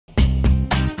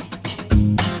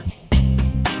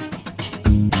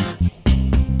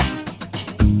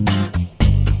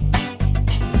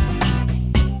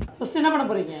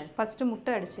First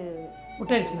முட்டை அடிச்சு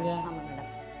ஆமா மேடம்.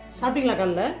 சாப்பிட்டீங்களா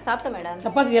காலைல? சாப்பிட்டேன் மேடம்.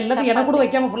 சப்பாத்தி எல்லாத்தையும் எனக்கு கூட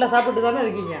வைக்காம ஃபுல்லா சாப்பிட்டு தானே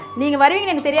இருக்கீங்க. நீங்க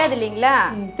வருவீங்கன்னு எனக்கு தெரியாது இல்லீங்களா?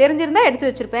 தெரிஞ்சிருந்தா எடுத்து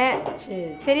வச்சிருப்பேன். சரி.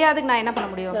 தெரியாதுக்கு நான் என்ன பண்ண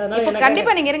முடியும்? இப்போ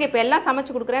கண்டிப்பா நீங்க இருங்க. இப்போ எல்லாம்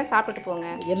சமைச்சு கொடுக்குறேன், சாப்பிட்டு போங்க.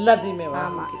 எல்லாத்தையுமே வா.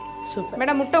 ஆமா. சூப்பர்.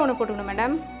 மேடம் முட்டை ஒன்று போட்டுக்கணும்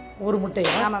மேடம். ஒரு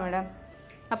முட்டையா? ஆமா மேடம்.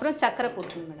 அப்புறம் சக்கரை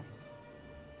போட்டுக்கணும் மேடம்.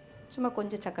 சும்மா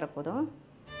கொஞ்சம் சக்கரை போதும்.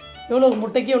 எவ்வளவு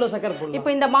முட்டைக்கு எவ்வளவு சக்கரை போடலாம்? இப்போ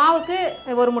இந்த மாவுக்கு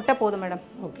ஒரு முட்டை போதும் மேடம்.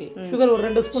 ஓகே. சுகர் ஒரு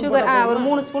 2 ஸ்பூன். சுகர் ஒரு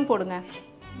 3 ஸ்பூன் போடுங்க.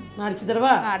 நான் அடிச்சு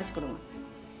தரவா? அடிச்சு கொடுங்க.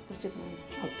 பிடிச்சிக்கோங்க.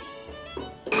 ஓகே.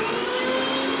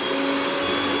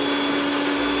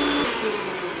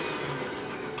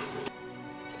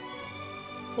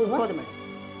 போதும் மேடம்.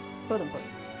 போதும்.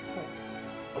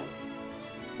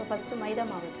 இப்போ ஃபர்ஸ்ட் மைதா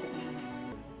மாவு எடுத்துக்கணும்.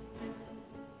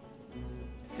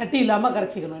 கட்டி இல்லாம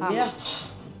கரைச்சிக்கணும் இல்லையா?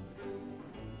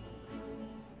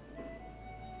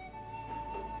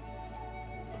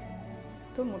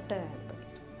 இப்போ முட்டை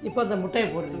இப்போ அந்த முட்டையை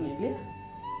போடுறீங்க இல்லையா?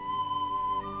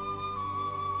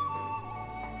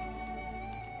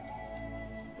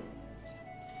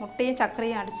 முட்டையும்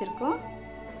சர்க்கரையும் அடிச்சிருக்கோம்.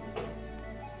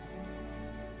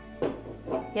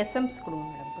 எசன்ஸ் கொடுங்க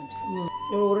மேடம் கொஞ்சம்.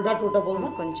 ஒரு டாட் விட்டா போதுமா?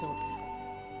 கொஞ்சம்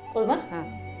போதுமா?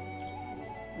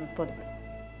 போதும் மேடம்.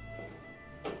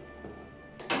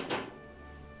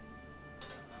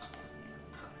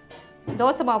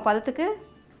 தோசை மாவு பதத்துக்கு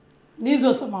நீர்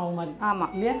தோசை மாவு மாதிரி.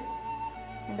 ஆமாம் இல்லையா?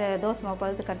 இந்த தோசை மாவு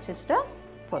பதத்துக்கு கரைச்சி வச்சுட்டா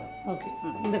போதும். ஓகே.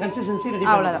 இந்த கன்சிஸ்டன்சி ரெடி.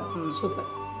 அவ்வளோதான். சூப்பர்.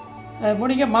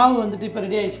 மோனிகா மாவு வந்துட்டு இப்போ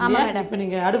ரெடி ஆயிடுச்சு. ஆமாம் மேடம். இப்போ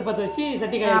நீங்கள் அடுப்பு பற்ற வச்சு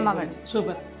சட்டி காய. ஆமாம் மேடம்.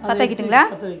 சூப்பர். பற்ற வைக்கிட்டுங்களா?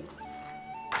 பற்ற வைக்க.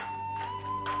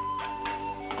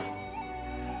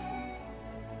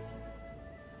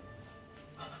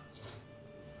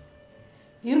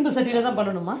 இரும்பு சட்டியில் தான்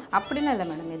பண்ணணுமா? அப்படிலாம் இல்லை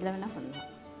மேடம். எதில் வேணால் பண்ணலாம்.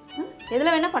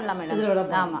 எதில் வேணால் பண்ணலாம் மேடம். இதில்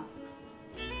வேணால். ஆமாம்.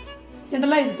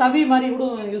 ஜென்ரலாக இது தவி மாதிரி கூட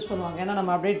யூஸ் பண்ணுவாங்க. ஏன்னா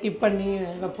நம்ம அப்படியே டிப் பண்ணி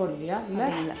வைப்போம் இல்லையா? இல்லை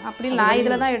இல்லை அப்படி நான்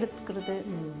இதில் தான் எடுத்துக்கிறது.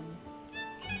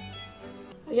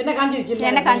 என்ன காஞ்சிருச்சு?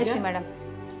 என்ன காஞ்சிருச்சு மேடம்.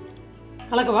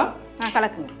 கலக்கவா?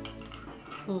 கலக்குங்க.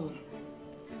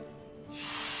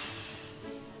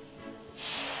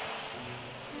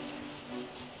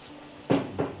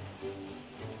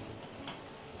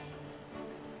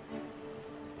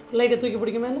 லைட்டை தூக்கி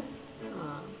பிடிக்க மேலே.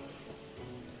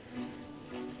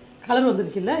 கலர்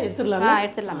வந்துருச்சு இல்லை? எடுத்துடலாம்.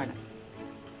 எடுத்துடலாம் மேடம்.